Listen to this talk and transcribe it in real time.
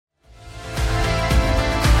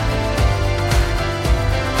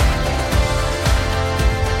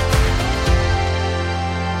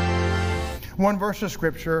one verse of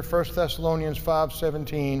Scripture, 1 Thessalonians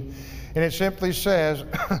 5:17, and it simply says,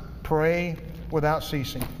 pray without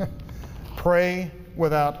ceasing. Pray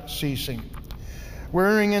without ceasing. We're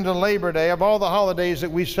entering into Labor Day. Of all the holidays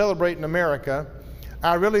that we celebrate in America,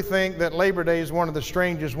 I really think that Labor Day is one of the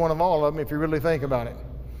strangest one of all of them, if you really think about it.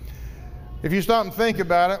 If you stop and think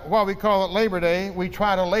about it, while we call it Labor Day, we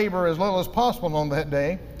try to labor as little as possible on that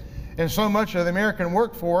day, and so much of the American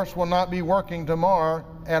workforce will not be working tomorrow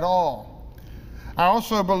at all. I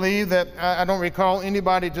also believe that I don't recall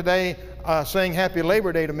anybody today saying Happy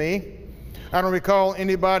Labor Day to me. I don't recall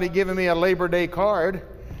anybody giving me a Labor Day card.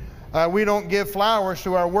 We don't give flowers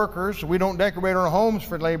to our workers. We don't decorate our homes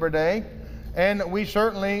for Labor Day. And we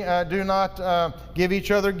certainly do not give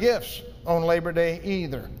each other gifts on Labor Day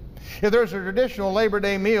either. If there's a traditional Labor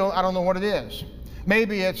Day meal, I don't know what it is.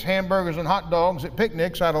 Maybe it's hamburgers and hot dogs at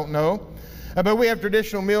picnics, I don't know. But we have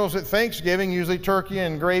traditional meals at Thanksgiving, usually turkey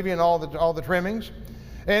and gravy and all the trimmings.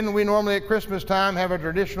 And we normally at Christmas time have a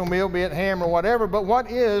traditional meal, be it ham or whatever. But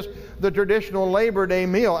what is the traditional Labor Day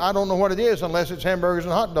meal? I don't know what it is unless it's hamburgers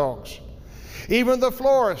and hot dogs. Even the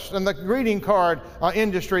florists and the greeting card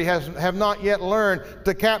industry have not yet learned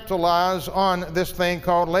to capitalize on this thing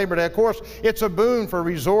called Labor Day. Of course, it's a boon for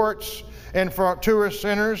resorts and for tourist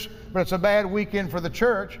centers, but it's a bad weekend for the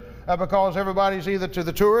church because everybody's either to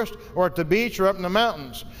the tourist or at the beach or up in the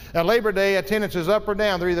mountains. Now, Labor Day attendance is up or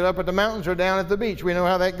down. They're either up at the mountains or down at the beach. We know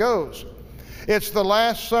how that goes. It's the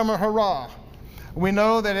last summer hurrah. We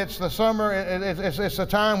know that it's the summer, it's a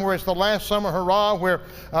time where it's the last summer hurrah, where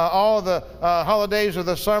all the holidays of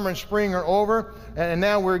the summer and spring are over, and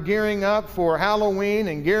now we're gearing up for Halloween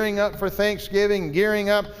and gearing up for Thanksgiving, gearing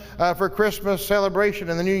up for Christmas celebration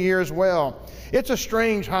and the New Year as well. It's a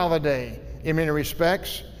strange holiday in many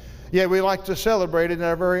respects, yet we like to celebrate it in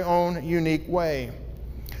our very own unique way.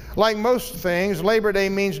 Like most things, Labor Day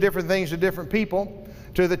means different things to different people.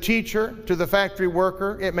 To the teacher, to the factory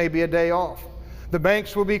worker, it may be a day off. The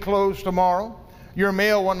banks will be closed tomorrow. Your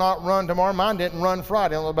mail will not run tomorrow. Mine didn't run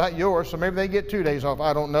Friday. I don't know about yours, so maybe they get 2 days off.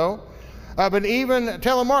 I don't know. But even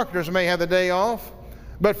telemarketers may have the day off.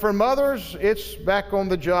 But for mothers, it's back on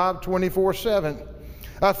the job 24/7.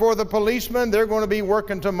 For the policemen, they're going to be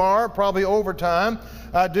working tomorrow, probably overtime,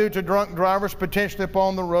 due to drunk drivers potentially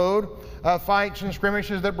upon the road, fights and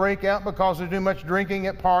skirmishes that break out because there's too much drinking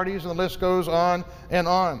at parties, and the list goes on and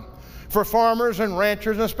on. For farmers and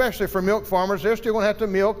ranchers, and especially for milk farmers, they're still going to have to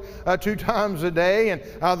milk 2 times a day, and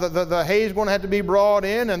the hay is going to have to be brought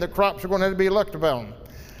in, and the crops are going to have to be looked upon.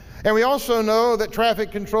 And we also know that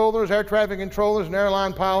traffic controllers, air traffic controllers, and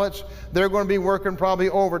airline pilots, they're going to be working probably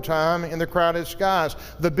overtime in the crowded skies.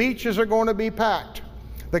 The beaches are going to be packed.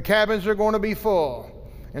 The cabins are going to be full.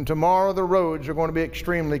 And tomorrow the roads are going to be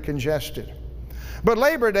extremely congested. But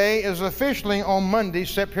Labor Day is officially on Monday,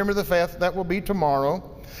 September the 5th. That will be tomorrow.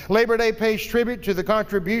 Labor Day pays tribute to the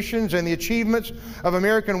contributions and the achievements of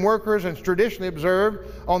American workers and is traditionally observed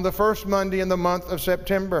on the first Monday in the month of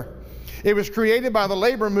September. It was created by the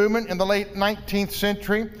labor movement in the late 19th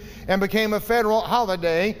century and became a federal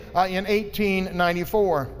holiday in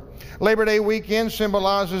 1894. Labor Day weekend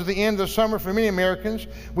symbolizes the end of summer for many Americans.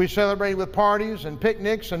 We celebrate with parties and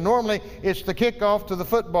picnics, and normally it's the kickoff to the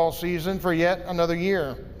football season for yet another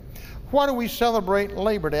year. Why do we celebrate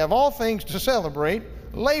Labor Day? Of all things to celebrate,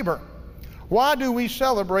 labor. Why do we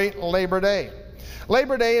celebrate Labor Day?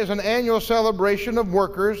 Labor Day is an annual celebration of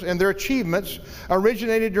workers and their achievements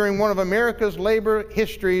originated during one of America's labor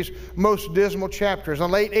history's most dismal chapters. In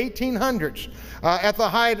the late 1800s, at the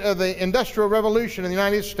height of the Industrial Revolution in the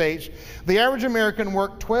United States, the average American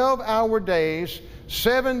worked 12-hour days,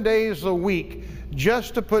 7 days a week,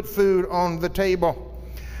 just to put food on the table.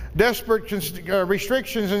 Desperate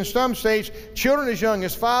restrictions in some states, children as young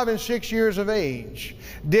as 5 and 6 years of age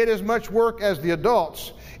did as much work as the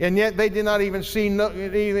adults, and yet they did not even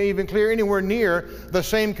even clear anywhere near the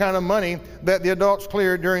same kind of money that the adults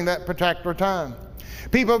cleared during that particular time.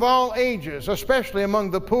 People of all ages, especially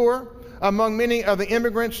among the poor, among many of the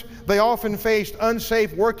immigrants, they often faced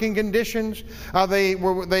unsafe working conditions. They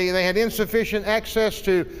had insufficient access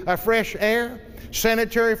to fresh air,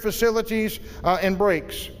 sanitary facilities, and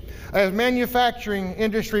breaks. As manufacturing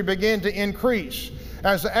industry began to increase,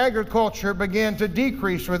 as agriculture began to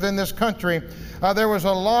decrease within this country, there was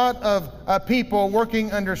a lot of people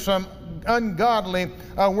working under some ungodly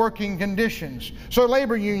working conditions. So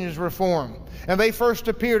labor unions were formed, and they first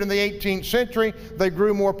appeared in the 18th century. They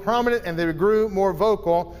grew more prominent and they grew more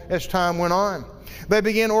vocal as time went on. They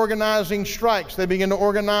began organizing strikes. They began to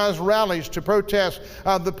organize rallies to protest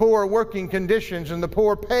the poor working conditions and the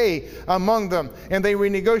poor pay among them. And they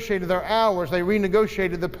renegotiated their hours. They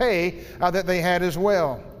renegotiated the pay that they had as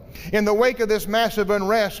well. In the wake of this massive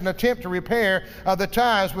unrest and attempt to repair the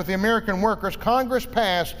ties with the American workers, Congress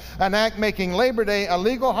passed an act making Labor Day a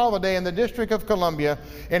legal holiday in the District of Columbia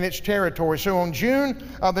and its territory. So on June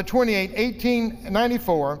the 28th,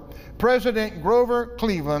 1894, President Grover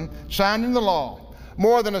Cleveland signed into law.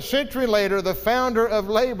 More than a century later, the founder of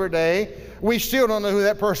Labor Day, we still don't know who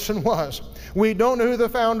that person was. We don't know who the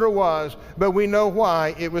founder was, but we know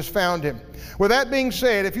why it was founded. With that being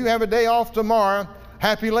said, if you have a day off tomorrow,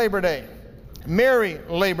 happy Labor Day. Merry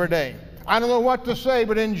Labor Day. I don't know what to say,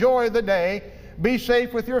 but enjoy the day. Be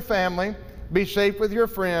safe with your family. Be safe with your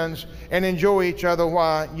friends, and enjoy each other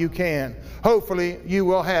while you can. Hopefully, you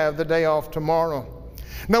will have the day off tomorrow.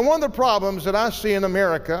 Now, one of the problems that I see in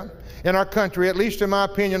America, in our country, at least in my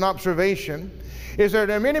opinion, observation, is that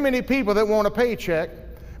there are many, many people that want a paycheck,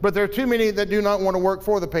 but there are too many that do not want to work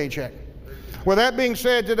for the paycheck. With that being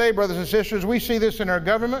said today, brothers and sisters, we see this in our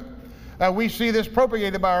government. We see this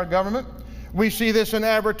propagated by our government. We see this in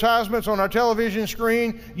advertisements on our television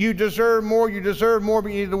screen. You deserve more,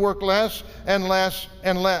 but you need to work less and less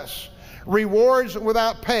and less. Rewards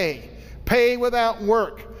without pay, pay without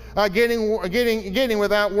work. Getting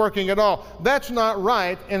without working at all. That's not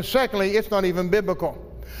right, and secondly, it's not even biblical.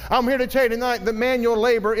 I'm here to tell you tonight that manual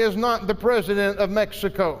labor is not the president of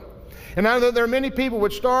Mexico. And I know that there are many people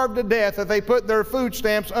would starve to death if they put their food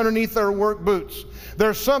stamps underneath their work boots.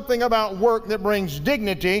 There's something about work that brings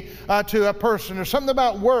dignity to a person. There's something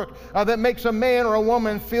about work that makes a man or a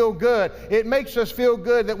woman feel good. It makes us feel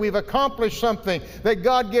good that we've accomplished something, that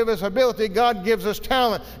God gives us ability, God gives us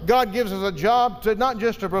talent, God gives us a job to not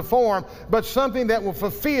just to perform, but something that will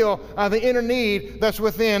fulfill the inner need that's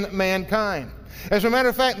within mankind. As a matter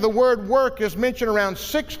of fact, the word work is mentioned around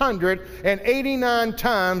 689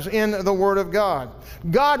 times in the Word of God.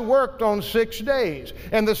 God worked on 6 days,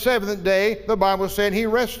 and the seventh day, the Bible said, He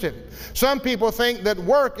rested. Some people think that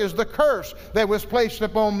work is the curse that was placed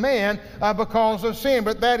upon man because of sin,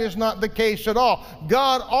 but that is not the case at all.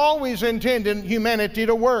 God always intended humanity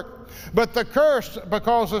to work. But the curse,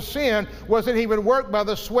 because of sin, was that he would work by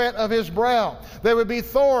the sweat of his brow. There would be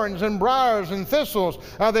thorns and briars and thistles.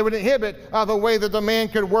 They would inhibit the way that the man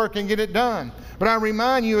could work and get it done. But I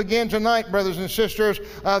remind you again tonight, brothers and sisters,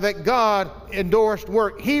 that God endorsed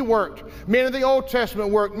work. He worked. Men of the Old Testament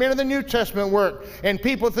worked. Men of the New Testament worked. And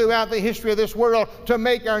people throughout the history of this world to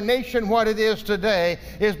make our nation what it is today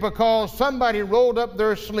is because somebody rolled up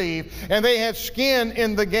their sleeve and they had skin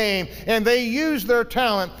in the game and they used their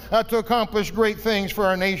talent to accomplish great things for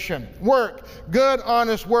our nation. Work, good,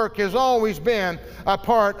 honest work has always been a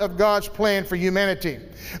part of God's plan for humanity.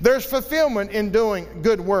 There's fulfillment in doing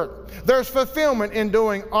good work. There's fulfillment in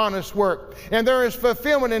doing honest work. And there is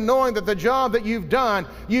fulfillment in knowing that the job that you've done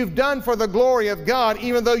for the glory of God,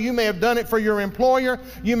 even though you may have done it for your employer,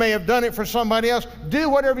 you may have done it for somebody else. Do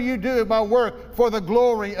whatever you do by work for the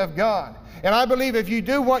glory of God. And I believe if you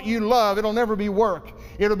do what you love, it'll never be work.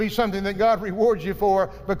 It'll be something that God rewards you for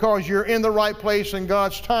because you're in the right place in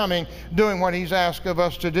God's timing doing what He's asked of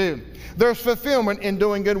us to do. There's fulfillment in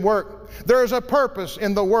doing good work. There's a purpose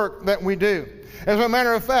in the work that we do. As a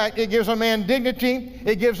matter of fact, it gives a man dignity,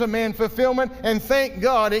 it gives a man fulfillment, and thank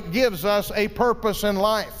God it gives us a purpose in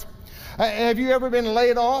life. Have you ever been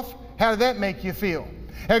laid off? How did that make you feel?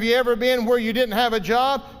 Have you ever been where you didn't have a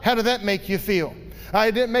job? How did that make you feel?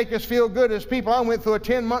 It didn't make us feel good as people. I went through a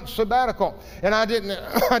 10-month sabbatical, and I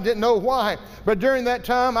didn't know why. But during that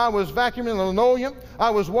time, I was vacuuming linoleum. I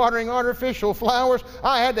was watering artificial flowers.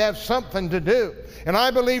 I had to have something to do. And I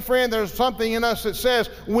believe, friend, there's something in us that says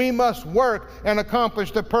we must work and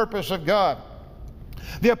accomplish the purpose of God.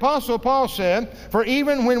 The Apostle Paul said, "For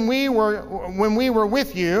even when we were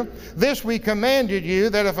with you, this we commanded you,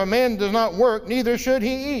 that if a man does not work, neither should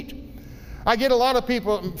he eat." I get a lot of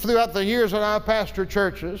people throughout the years that I've pastored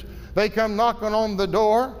churches. They come knocking on the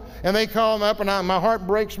door, and they call them up, and my heart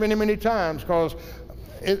breaks many, many times because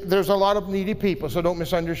there's a lot of needy people, so don't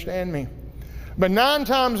misunderstand me. But 9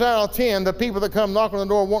 times out of 10, the people that come knocking on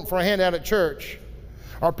the door wanting for a handout at church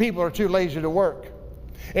are people who are too lazy to work.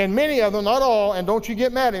 And many of them, not all, and don't you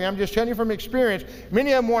get mad at me, I'm just telling you from experience,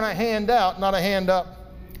 many of them want a handout, not a hand up.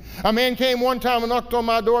 A man came one time and knocked on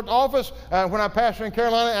my door at the office when I pastored in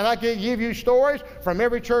Carolina, and I could give you stories from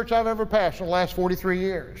every church I've ever pastored in the last 43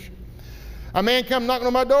 years. A man come knocking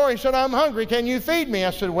on my door. He said, "I'm hungry. Can you feed me?"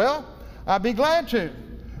 I said, "Well, I'd be glad to.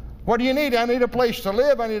 What do you need?" "I need a place to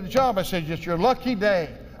live. I need a job." I said, "Just your lucky day.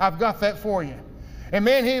 I've got that for you." And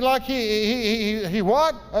man, he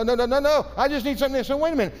what? No. I just need something. I said,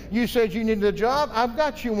 wait a minute. You said you needed a job? I've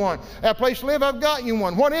got you one. A place to live? I've got you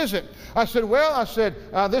one. What is it? I said,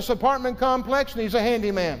 this apartment complex needs a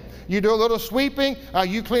handyman. You do a little sweeping.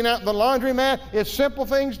 You clean out the laundromat. It's simple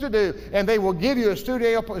things to do. And they will give you a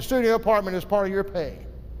studio apartment as part of your pay.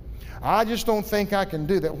 I just don't think I can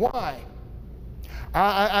do that. Why?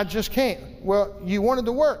 I just can't. Well, you wanted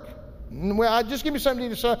to work. Well, just give me something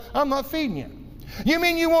to eat. So I'm not feeding you. You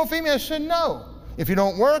mean you won't feed me? I said, no. If you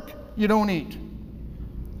don't work, you don't eat.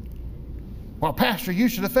 Well, Pastor, you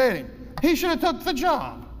should have fed him. He should have took the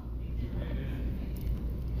job.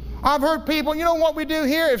 I've heard people, you know what we do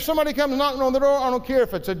here? If somebody comes knocking on the door, I don't care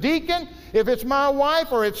if it's a deacon, if it's my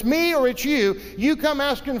wife, or it's me, or it's you. You come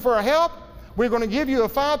asking for help. We're going to give you a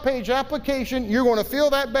 5-page application. You're going to fill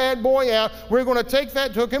that bad boy out. We're going to take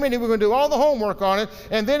that to a committee. We're going to do all the homework on it.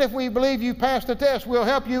 And then if we believe you passed the test, we'll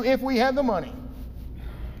help you if we have the money.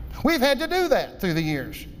 We've had to do that through the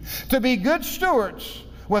years, to be good stewards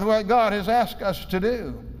with what God has asked us to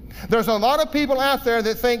do. There's a lot of people out there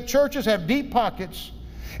that think churches have deep pockets,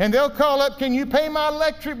 and they'll call up, can you pay my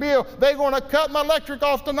electric bill? They're going to cut my electric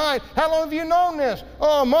off tonight. How long have you known this?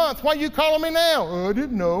 Oh, a month. Why are you calling me now? Oh, I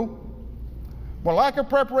didn't know. Well, lack of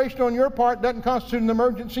preparation on your part doesn't constitute an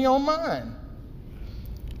emergency on mine.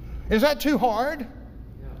 Is that too hard?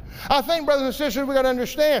 I think, brothers and sisters, we've got to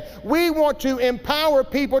understand, we want to empower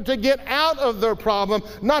people to get out of their problem,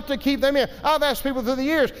 not to keep them in. I've asked people through the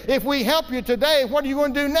years, if we help you today, what are you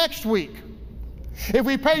going to do next week? If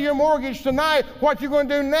we pay your mortgage tonight, what are you going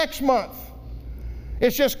to do next month?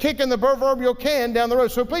 It's just kicking the proverbial can down the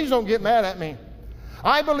road. So please don't get mad at me.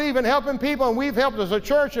 I believe in helping people, and we've helped as a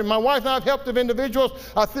church, and my wife and I have helped of individuals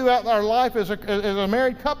throughout our life as a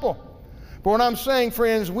married couple. But what I'm saying,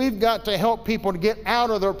 friends, we've got to help people to get out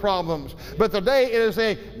of their problems. But today it is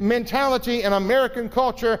a mentality in American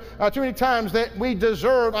culture too many times that we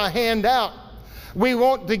deserve a handout. We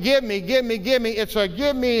want to give me. It's a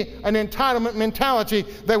give me an entitlement mentality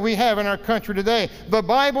that we have in our country today. The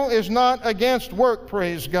Bible is not against work,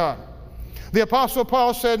 praise God. The Apostle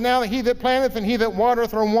Paul said, now he that planteth and he that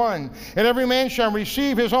watereth are one, and every man shall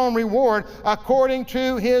receive his own reward according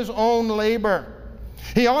to his own labor.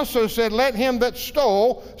 He also said, let him that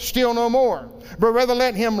stole steal no more, but rather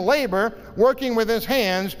let him labor, working with his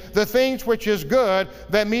hands, the things which is good,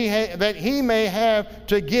 that he may have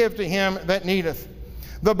to give to him that needeth.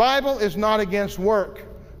 The Bible is not against work,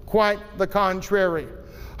 quite the contrary.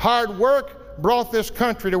 Hard work brought this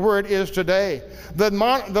country to where it is today.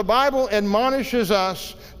 The Bible admonishes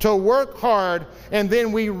us to work hard, and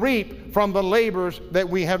then we reap from the labors that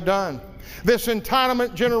we have done. This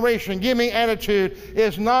entitlement generation, give me attitude,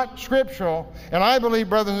 is not scriptural. And I believe,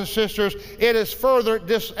 brothers and sisters, it is further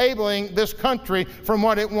disabling this country from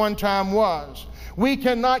what it one time was. We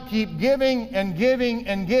cannot keep giving and giving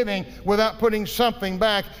and giving without putting something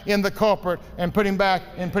back in the culprit and putting back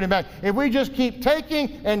and putting back. If we just keep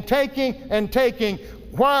taking and taking and taking,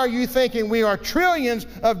 why are you thinking we are trillions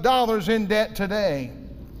of dollars in debt today?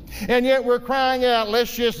 And yet we're crying out,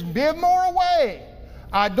 let's just give more away.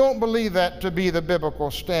 I don't believe that to be the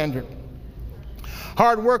biblical standard.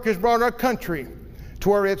 Hard work has brought our country to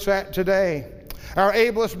where it's at today. Our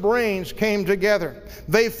ablest brains came together.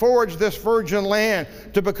 They forged this virgin land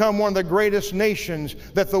to become one of the greatest nations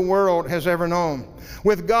that the world has ever known.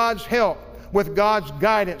 With God's help, with God's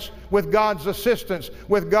guidance, with God's assistance,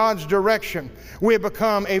 with God's direction, we have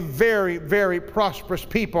become a very, very prosperous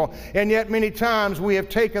people. And yet many times we have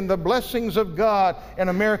taken the blessings of God in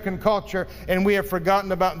American culture and we have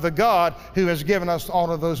forgotten about the God who has given us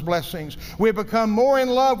all of those blessings. We have become more in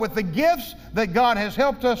love with the gifts that God has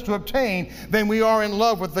helped us to obtain than we are in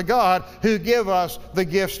love with the God who gave us the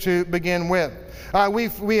gifts to begin with.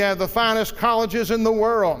 We have the finest colleges in the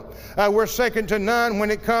world. We're second to none when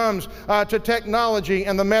it comes to technology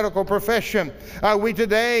and the medical profession. We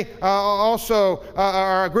today also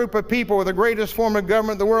are a group of people with the greatest form of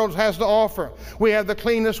government the world has to offer. We have the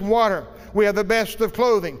cleanest water. We have the best of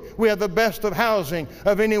clothing. We have the best of housing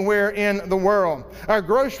of anywhere in the world. Our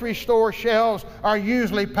grocery store shelves are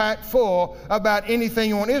usually packed full about anything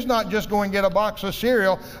you want. It's not just go and get a box of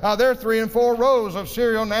cereal. There are 3 and 4 rows of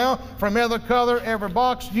cereal now from every color, every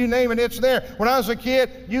box, you name it, it's there. When I was a kid,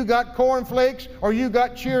 you got Corn Flakes, or you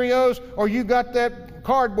got Cheerios, or you got that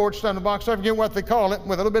cardboard stuff in the box. I forget what they call it.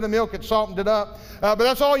 With a little bit of milk, it salted it up. But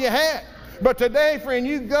that's all you had. But today, friend,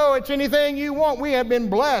 you go, it's anything you want. We have been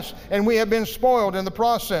blessed and we have been spoiled in the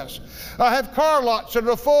process. I have car lots that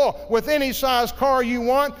are full with any size car you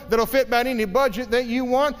want, that'll fit about any budget that you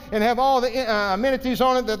want, and have all the amenities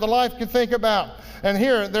on it that the life can think about. And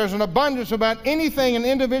here, there's an abundance about anything an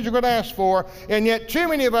individual could ask for, and yet too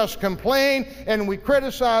many of us complain and we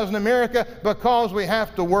criticize in America because we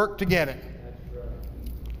have to work to get it.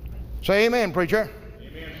 Say amen, preacher.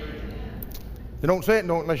 Amen, preacher. You don't say it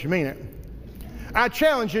unless you mean it. I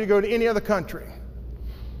challenge you to go to any other country.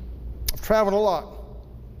 I've traveled a lot.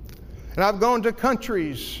 And I've gone to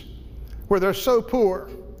countries where they're so poor.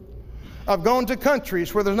 I've gone to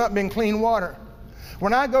countries where there's not been clean water.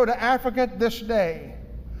 When I go to Africa this day,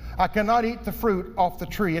 I cannot eat the fruit off the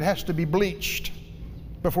tree. It has to be bleached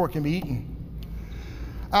before it can be eaten.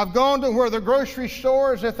 I've gone to where the grocery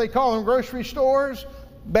stores, if they call them grocery stores,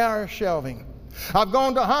 bare shelving. I've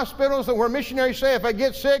gone to hospitals where missionaries say, if I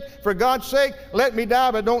get sick, for God's sake, let me die,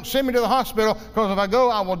 but don't send me to the hospital, because if I go,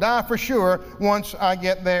 I will die for sure once I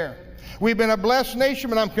get there. We've been a blessed nation,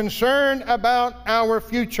 but I'm concerned about our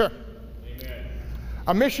future. Amen.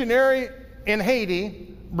 A missionary in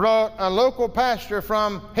Haiti brought a local pastor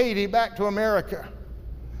from Haiti back to America.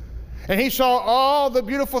 And he saw all the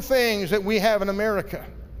beautiful things that we have in America.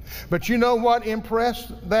 But you know what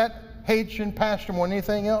impressed that Haitian pastor more than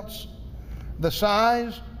anything else? The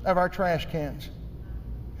size of our trash cans.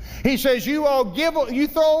 He says, you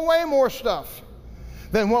throw away more stuff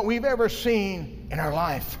than what we've ever seen in our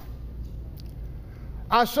life.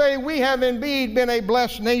 I say we have indeed been a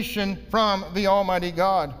blessed nation from the Almighty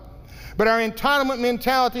God. But our entitlement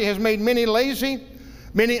mentality has made many lazy,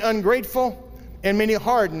 many ungrateful, and many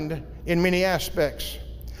hardened in many aspects.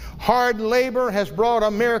 Hard labor has brought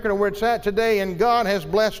America to where it's at today, and God has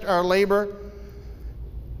blessed our labor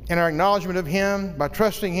and our acknowledgement of Him by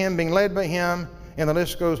trusting Him, being led by Him, and the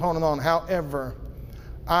list goes on and on. However,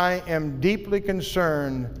 I am deeply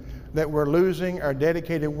concerned that we're losing our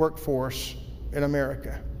dedicated workforce in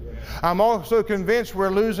America. I'm also convinced we're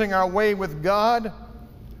losing our way with God,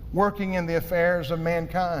 working in the affairs of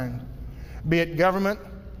mankind, be it government,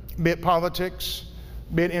 be it politics,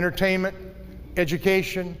 be it entertainment,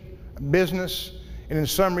 education, business, and in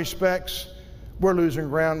some respects, we're losing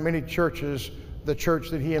ground. Many churches, the church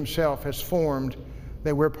that He Himself has formed,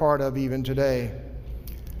 that we're part of even today.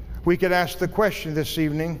 We could ask the question this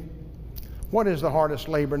evening, what is the hardest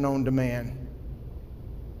labor known to man?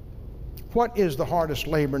 What is the hardest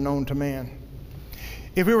labor known to man?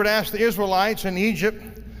 If we were to ask the Israelites in Egypt,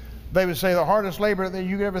 they would say the hardest labor that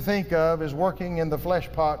you could ever think of is working in the flesh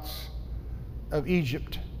pots of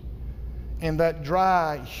Egypt, in that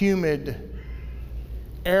dry, humid,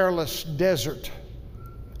 airless desert,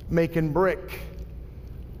 making brick,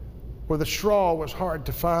 where the straw was hard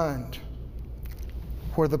to find,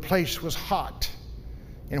 where the place was hot,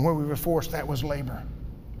 and where we were forced, that was labor.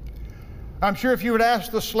 I'm sure if you would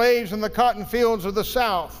ask the slaves in the cotton fields of the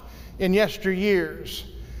South in yesteryears,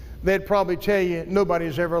 they'd probably tell you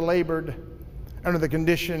nobody's ever labored under the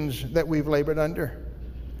conditions that we've labored under.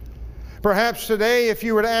 Perhaps today, if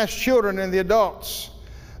you were to ask children and the adults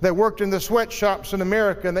that worked in the sweatshops in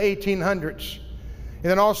America in the 1800s, and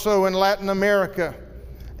then also in Latin America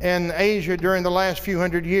and Asia during the last few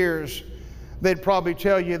hundred years, they'd probably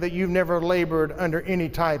tell you that you've never labored under any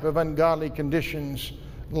type of ungodly conditions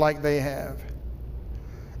like they have.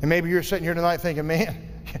 And maybe you're sitting here tonight thinking, man,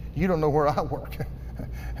 you don't know where I work.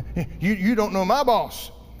 You don't know my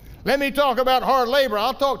boss. Let me talk about hard labor.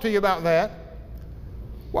 I'll talk to you about that.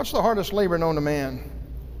 What's the hardest labor known to man?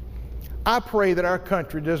 I pray that our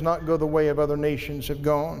country does not go the way of other nations have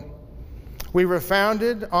gone. We were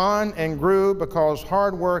founded on and grew because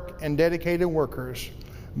hard work and dedicated workers,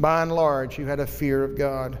 by and large, who had a fear of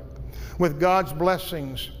God. With God's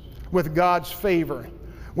blessings, with God's favor,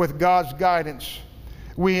 with God's guidance,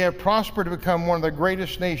 we have prospered to become one of the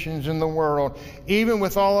greatest nations in the world, even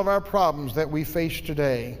with all of our problems that we face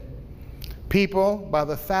today. People by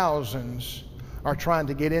the thousands are trying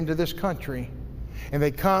to get into this country, and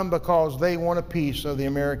they come because they want a piece of the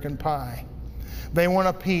American pie. They want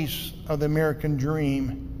a piece of the American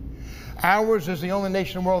dream. Ours is the only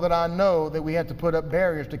nation in the world that I know that we have to put up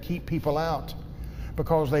barriers to keep people out,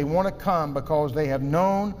 because they want to come because they have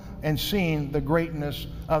known and seen the greatness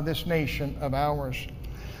of this nation of ours.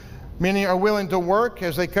 Many are willing to work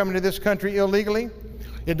as they come into this country illegally.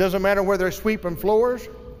 It doesn't matter whether they're sweeping floors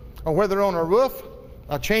or whether they're on a roof,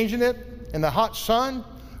 changing it in the hot sun,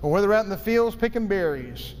 or whether they're out in the fields picking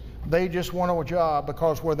berries. They just want a job,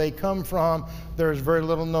 because where they come from, there's very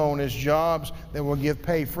little known as jobs that will give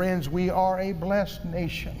pay. Friends, we are a blessed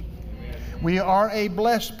nation. We are a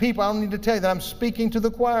blessed people. I don't need to tell you that. I'm speaking to the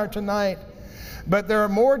choir tonight. But there are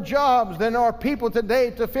more jobs than there are people today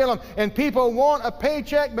to fill them. And people want a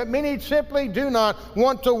paycheck, but many simply do not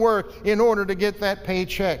want to work in order to get that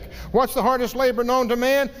paycheck. What's the hardest labor known to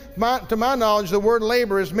man? To my knowledge, the word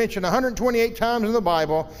labor is mentioned 128 times in the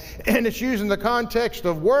Bible, and it's used in the context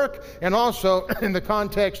of work and also in the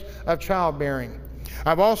context of childbearing.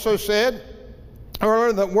 I've also said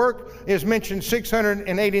earlier that work is mentioned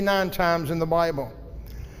 689 times in the Bible.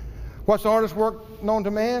 What's the hardest work known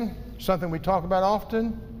to man? Something we talk about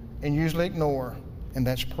often and usually ignore, and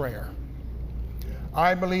that's prayer.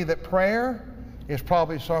 I believe that prayer is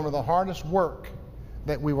probably some of the hardest work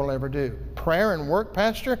that we will ever do. Prayer and work,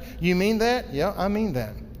 Pastor? You mean that? Yeah, I mean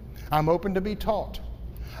that. I'm open to be taught.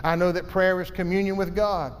 I know that prayer is communion with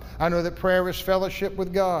God. I know that prayer is fellowship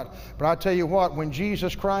with God. But I tell you what, when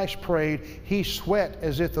Jesus Christ prayed, he sweat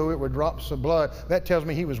as if though it were drops of blood. That tells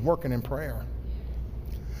me he was working in prayer.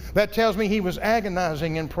 That tells me he was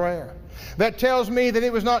agonizing in prayer. That tells me that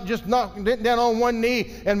it was not just knocking down on one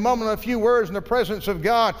knee and mumbling a few words in the presence of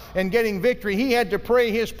God and getting victory. He had to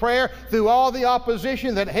pray his prayer through all the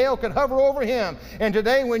opposition that hell could hover over him. And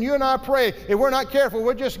today when you and I pray, if we're not careful,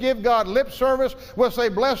 we'll just give God lip service. We'll say,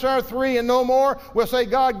 bless our three and no more. We'll say,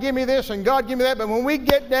 God, give me this and God, give me that. But when we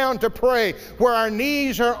get down to pray, where our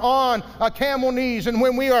knees are on a camel knees, and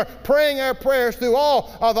when we are praying our prayers through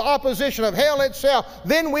all of the opposition of hell itself,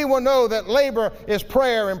 then we will know that labor is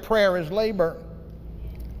prayer and prayer is labor.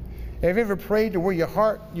 Have you ever prayed to where you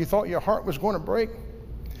thought your heart was going to break?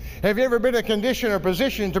 Have you ever been in a condition or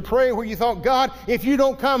position to pray where you thought, God, if you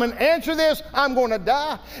don't come and answer this, I'm going to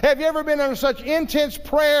die? Have you ever been under such intense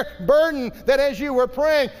prayer burden that as you were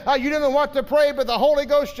praying, you didn't know what to pray, but the Holy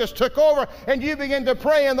Ghost just took over and you began to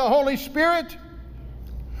pray in the Holy Spirit?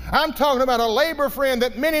 I'm talking about a labor, friend,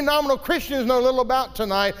 that many nominal Christians know little about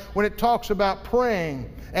tonight when it talks about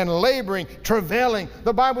praying and laboring, travailing.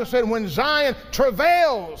 The Bible said when Zion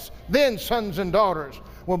travails, then sons and daughters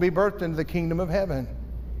will be birthed into the kingdom of heaven.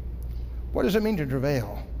 What does it mean to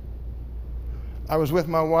travail? I was with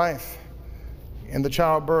my wife in the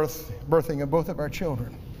birthing of both of our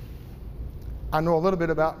children. I know a little bit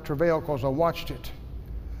about travail because I watched it.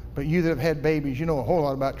 But you that have had babies, you know a whole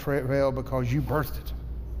lot about travail because you birthed it.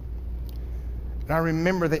 And I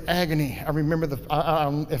remember the agony. I remember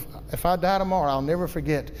if I die tomorrow, I'll never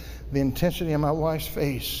forget the intensity of my wife's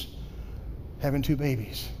face having two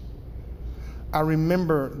babies. I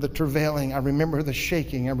remember the travailing. I remember the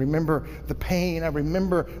shaking. I remember the pain. I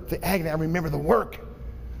remember the agony. I remember the work.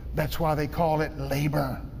 That's why they call it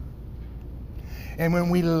labor. And when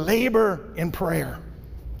we labor in prayer,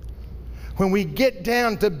 when we get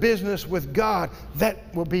down to business with God,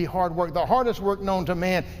 that will be hard work. The hardest work known to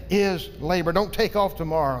man is labor. Don't take off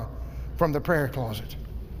tomorrow from the prayer closet.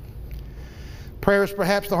 Prayer is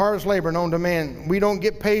perhaps the hardest labor known to man. We don't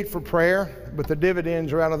get paid for prayer, but the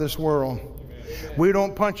dividends are out of this world. We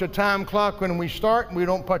don't punch a time clock when we start, and we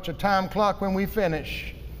don't punch a time clock when we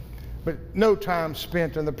finish. But no time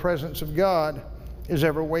spent in the presence of God is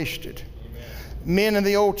ever wasted. Men in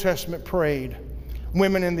the Old Testament prayed.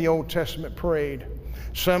 Women in the Old Testament prayed.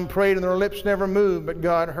 Some prayed and their lips never moved, but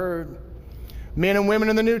God heard. Men and women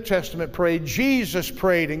in the New Testament prayed. Jesus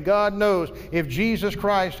prayed, and God knows if Jesus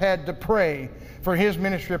Christ had to pray for his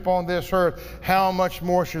ministry upon this earth, how much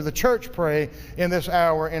more should the church pray in this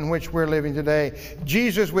hour in which we're living today?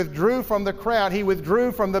 Jesus withdrew from the crowd. He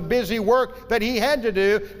withdrew from the busy work that he had to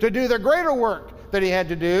do the greater work that he had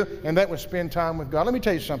to do, and that was spend time with God. Let me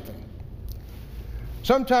tell you something.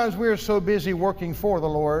 Sometimes we are so busy working for the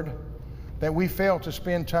Lord that we fail to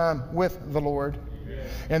spend time with the Lord.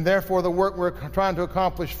 And therefore the work we're trying to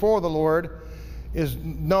accomplish for the Lord is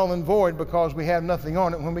null and void because we have nothing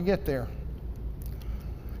on it when we get there.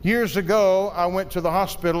 Years ago, I went to the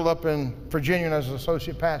hospital up in Virginia as an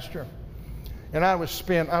associate pastor. And I was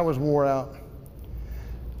spent, I was wore out.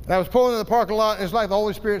 And I was pulling in the parking lot, and it's like the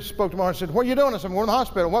Holy Spirit spoke to my heart and said, what are you doing? I said, we're in the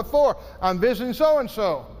hospital. What for? I'm visiting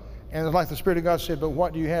so-and-so. And it's like the Spirit of God said, but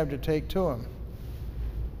what do you have to take to him?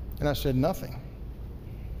 And I said, nothing.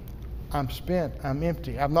 I'm spent. I'm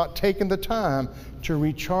empty. I've not taken the time to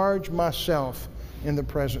recharge myself in the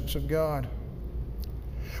presence of God.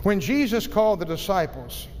 When Jesus called the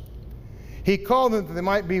disciples, he called them that they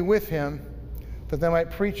might be with him, that they might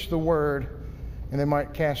preach the word, and they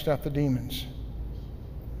might cast out the demons.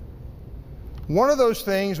 One of those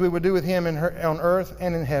things we would do with him on earth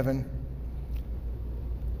and in heaven.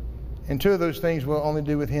 And two of those things we'll only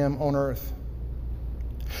do with him on earth.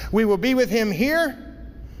 We will be with him here,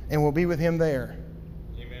 and we'll be with him there.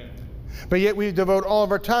 Amen. But yet we devote all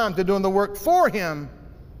of our time to doing the work for him.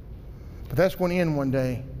 But that's going to end one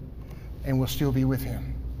day, and we'll still be with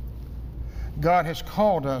him. God has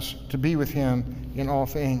called us to be with Him in all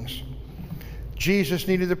things. Jesus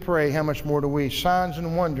needed to pray. How much more do we? Signs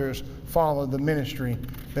and wonders followed the ministry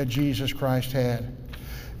that Jesus Christ had.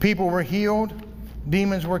 People were healed.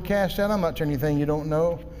 Demons were cast out. I'm not telling you anything you don't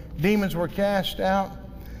know. Demons were cast out.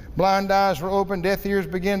 Blind eyes were opened. Deaf ears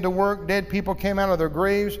began to work. Dead people came out of their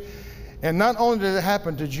graves. And not only did it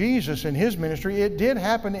happen to Jesus in His ministry, it did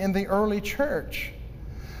happen in the early church.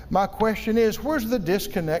 My question is, where's the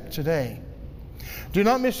disconnect today? Do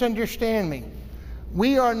not misunderstand me.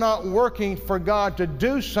 We are not working for God to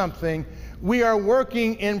do something. We are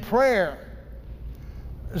working in prayer.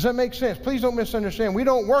 Does that make sense? Please don't misunderstand. We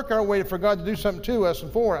don't work our way for God to do something to us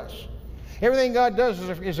and for us. Everything God does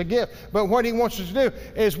is a gift. But what He wants us to do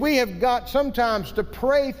is we have got sometimes to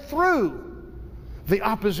pray through the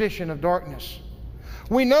opposition of darkness.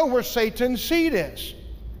 We know where Satan's seat is.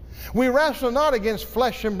 We wrestle not against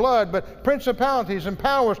flesh and blood, but principalities and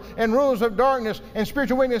powers and rulers of darkness and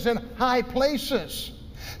spiritual wickedness in high places.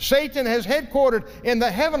 Satan has headquartered in the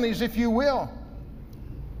heavenlies, if you will.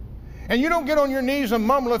 And you don't get on your knees and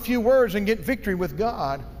mumble a few words and get victory with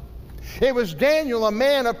God. It was Daniel, a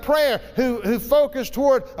man of prayer, who focused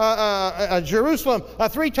toward Jerusalem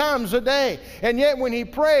 3 times a day. And yet when he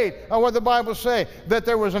prayed, what the Bible say, that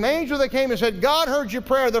there was an angel that came and said, God heard your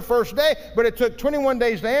prayer the first day, but it took 21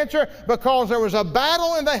 days to answer because there was a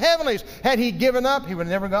battle in the heavenlies. Had he given up, he would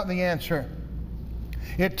have never got the answer.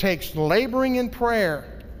 It takes laboring in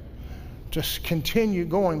prayer to continue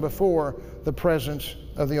going before the presence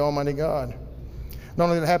of the Almighty God. Not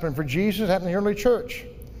only did it happen for Jesus, it happened in the early church.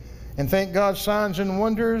 And thank God, signs and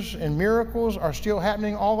wonders and miracles are still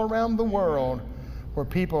happening all around the world where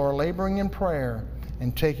people are laboring in prayer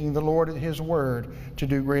and taking the Lord at His word to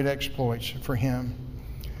do great exploits for Him.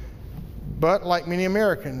 But like many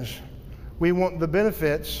Americans, we want the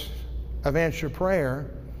benefits of answered prayer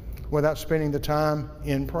without spending the time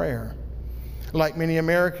in prayer. Like many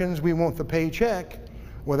Americans, we want the paycheck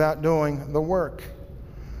without doing the work.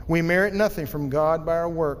 We merit nothing from God by our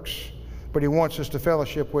works, but He wants us to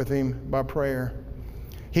fellowship with Him by prayer.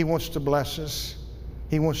 He wants to bless us.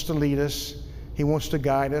 He wants to lead us. He wants to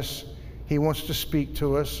guide us. He wants to speak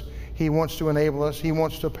to us. He wants to enable us. He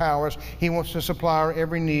wants to empower us. He wants to supply our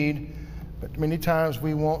every need. But many times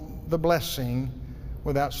we want the blessing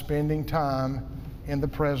without spending time in the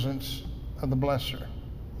presence of the blesser.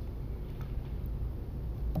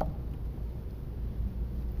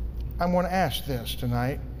 I'm going to ask this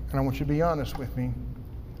tonight, and I want you to be honest with me.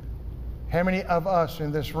 How many of us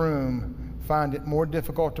in this room find it more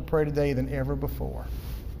difficult to pray today than ever before?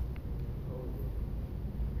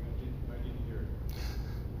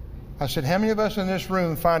 I said, how many of us in this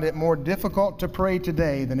room find it more difficult to pray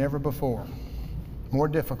today than ever before? More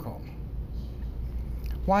difficult.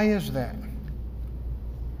 Why is that?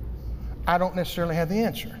 I don't necessarily have the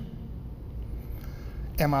answer.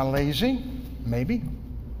 Am I lazy? Maybe.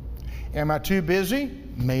 Am I too busy?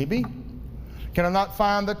 Maybe. Can I not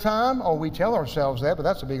find the time? Oh, we tell ourselves that, but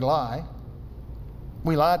that's a big lie.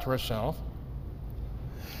 We lie to ourselves.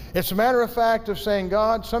 It's a matter of fact of saying,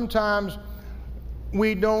 God, sometimes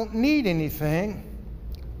we don't need anything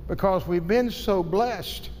because we've been so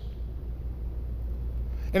blessed.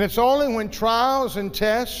 And it's only when trials and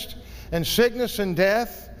tests and sickness and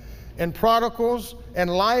death and prodigals and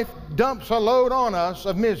life dumps a load on us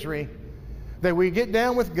of misery that we get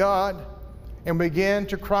down with God and begin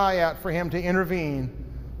to cry out for Him to intervene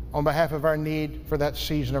on behalf of our need for that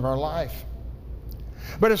season of our life.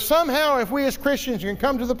 But if we as Christians can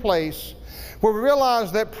come to the place where we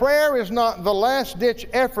realize that prayer is not the last-ditch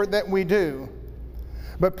effort that we do,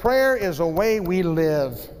 but prayer is a way we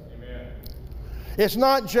live. Amen. It's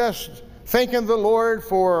not just thanking the Lord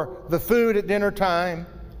for the food at dinner time,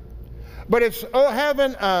 but it's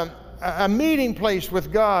having a meeting place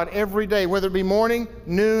with God every day, whether it be morning,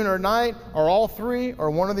 noon, or night, or all three, or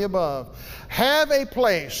one of the above. Have a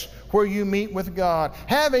place where you meet with God.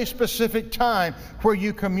 Have a specific time where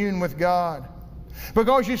you commune with God.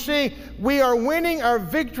 Because you see, we are winning our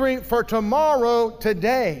victory for tomorrow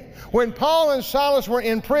today. When Paul and Silas were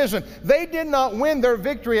in prison, they did not win their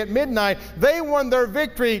victory at midnight. They won their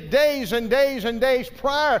victory days and days and days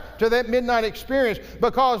prior to that midnight experience,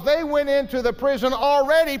 because they went into the prison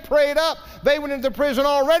already prayed up. They went into the prison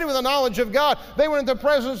already with the knowledge of God. They went into the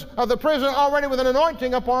presence of the prison already with an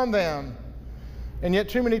anointing upon them. And yet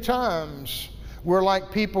too many times we're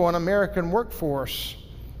like people in American workforce.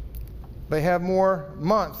 They have more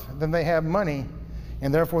month than they have money,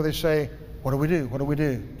 and therefore they say, what do we do? What do we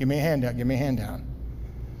do? Give me a handout, give me a handout.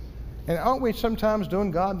 And aren't we sometimes doing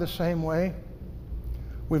God the same way?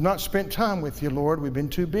 We've not spent time with you, Lord. We've been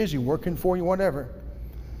too busy working for you, whatever.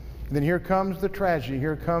 And then here comes the tragedy,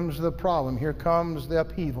 here comes the problem, here comes the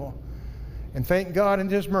upheaval. And thank God in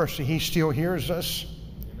His mercy, He still hears us.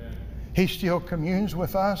 Amen. He still communes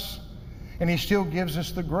with us, and He still gives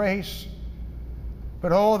us the grace.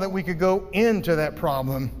 But oh, that we could go into that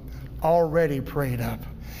problem already prayed up.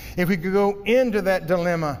 If we could go into that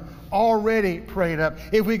dilemma already prayed up.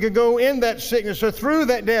 If we could go in that sickness or through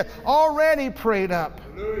that death already prayed up.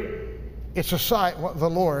 Hallelujah. It's a sight what the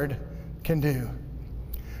Lord can do.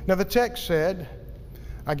 Now the text said,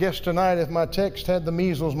 I guess tonight if my text had the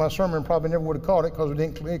measles, my sermon probably never would have caught it because we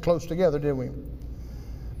didn't get close together, did we?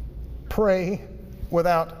 Pray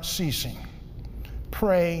without ceasing.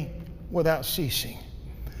 Pray without ceasing.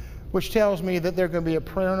 Which tells me that there's going to be a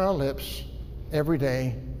prayer on our lips every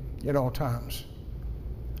day at all times.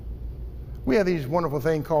 We have these wonderful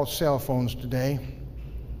things called cell phones today.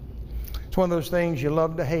 It's one of those things you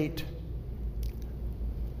love to hate.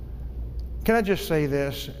 Can I just say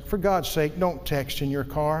this? For God's sake, don't text in your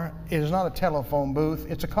car. It is not a telephone booth,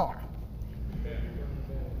 it's a car.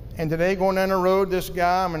 And today, going down the road, this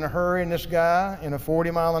guy, I'm in a hurry, and this guy in a 50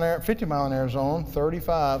 mile an hour zone,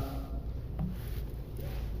 35.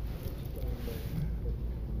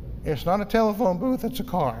 It's not a telephone booth, it's a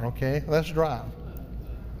car, okay? Let's drive.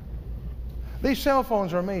 These cell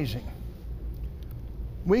phones are amazing.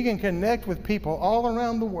 We can connect with people all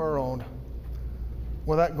around the world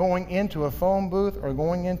without going into a phone booth or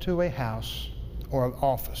going into a house or an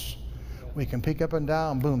office. We can pick up and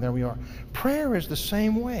dial, and boom, there we are. Prayer is the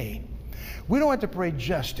same way. We don't have to pray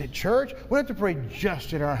just at church. We don't have to pray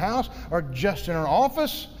just in our house or just in our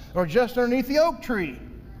office or just underneath the oak tree.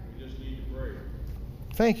 We just need to pray.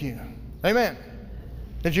 Thank you. Amen.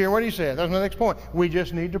 Did you hear what he said? That's the next point. We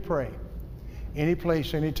just need to pray. Any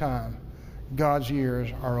place, any time, God's ears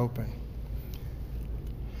are open.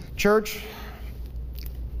 Church,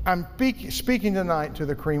 I'm speaking tonight to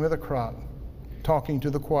the cream of the crop, talking to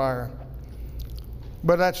the choir.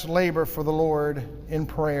 But that's labor for the Lord in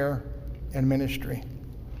prayer and ministry.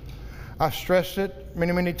 I've stressed it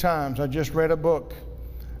many, many times. I just read a book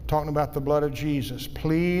talking about the blood of Jesus.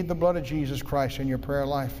 Plead the blood of Jesus Christ in your prayer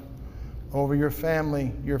life over your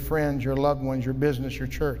family, your friends, your loved ones, your business, your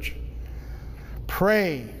church.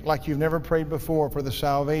 Pray like you've never prayed before for the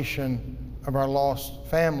salvation of our lost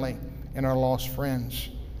family and our lost friends.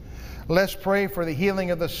 Let's pray for the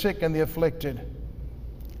healing of the sick and the afflicted.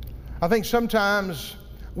 I think sometimes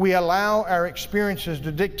we allow our experiences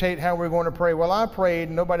to dictate how we're going to pray. Well, I prayed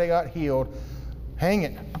and nobody got healed. Hang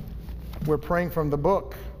it. We're praying from the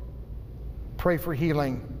book. Pray for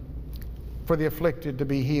healing, for the afflicted to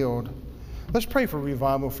be healed. Let's pray for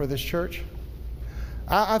revival for this church.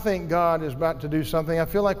 I think God is about to do something. I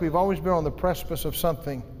feel like we've always been on the precipice of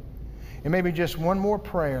something. And maybe just one more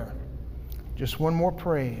prayer, just one more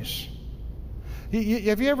praise.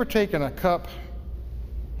 Have you ever taken a cup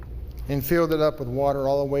and filled it up with water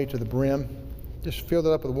all the way to the brim? Just filled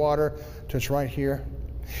it up with water till it's right here.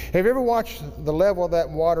 Have you ever watched the level of that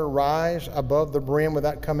water rise above the brim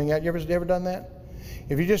without coming out? You ever done that?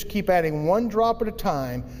 If you just keep adding one drop at a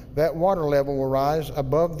time, that water level will rise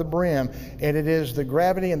above the brim, and it is the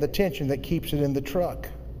gravity and the tension that keeps it in the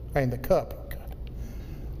in the cup.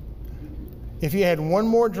 If you add one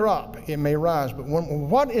more drop, it may rise. But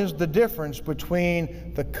what is the difference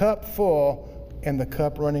between the cup full and the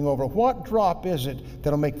cup running over? What drop is it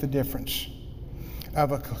that'll make the difference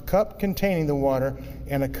of a cup containing the water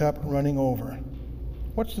and a cup running over?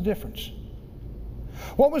 What's the difference?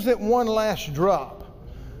 What was that one last drop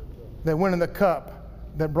that went in the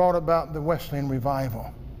cup that brought about the Wesleyan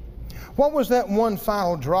revival? What was that one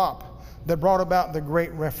final drop that brought about the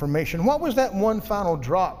Great Reformation? What was that one final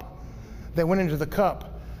drop that went into the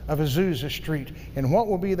cup of Azusa Street? And what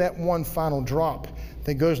will be that one final drop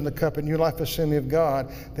that goes in the cup at New Life Assembly of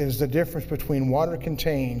God that is the difference between water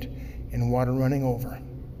contained and water running over?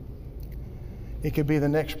 It could be the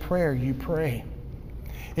next prayer you pray.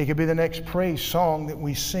 It could be the next praise song that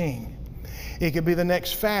we sing. It could be the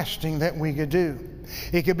next fasting that we could do.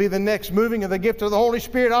 It could be the next moving of the gift of the Holy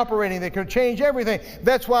Spirit operating that could change everything.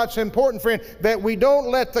 That's why it's important, friend, that we don't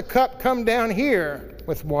let the cup come down here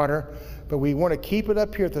with water, but we want to keep it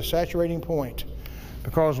up here at the saturating point,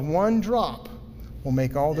 because one drop will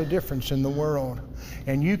make all the difference in the world.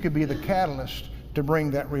 And you could be the catalyst to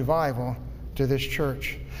bring that revival to this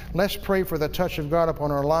church. Let's pray for the touch of God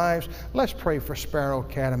upon our lives. Let's pray for Sparrow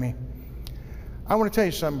Academy. I want to tell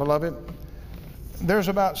you something, beloved. There's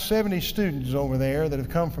about 70 students over there that have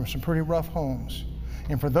come from some pretty rough homes.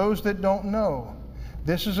 And for those that don't know,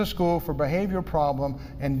 this is a school for behavioral problem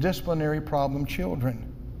and disciplinary problem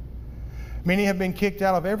children. Many have been kicked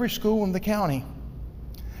out of every school in the county.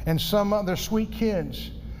 And some they're sweet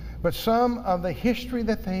kids. but some of the history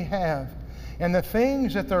that they have and the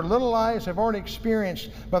things that their little lives have already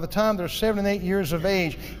experienced by the time they're 7 and 8 years of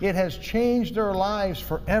age, it has changed their lives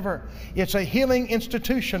forever. It's a healing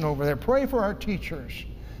institution over there. Pray for our teachers.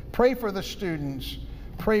 Pray for the students.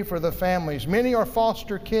 Pray for the families. Many are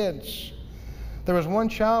foster kids. There was one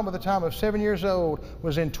child by the time of 7 years old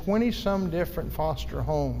was in 20-some different foster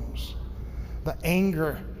homes. The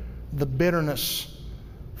anger, the bitterness,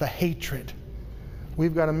 the hatred.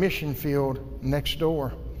 We've got a mission field next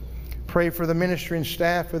door. Pray for the ministry and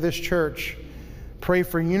staff of this church. Pray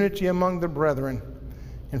for unity among the brethren.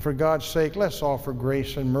 And for God's sake, let's offer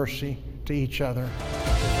grace and mercy to each other.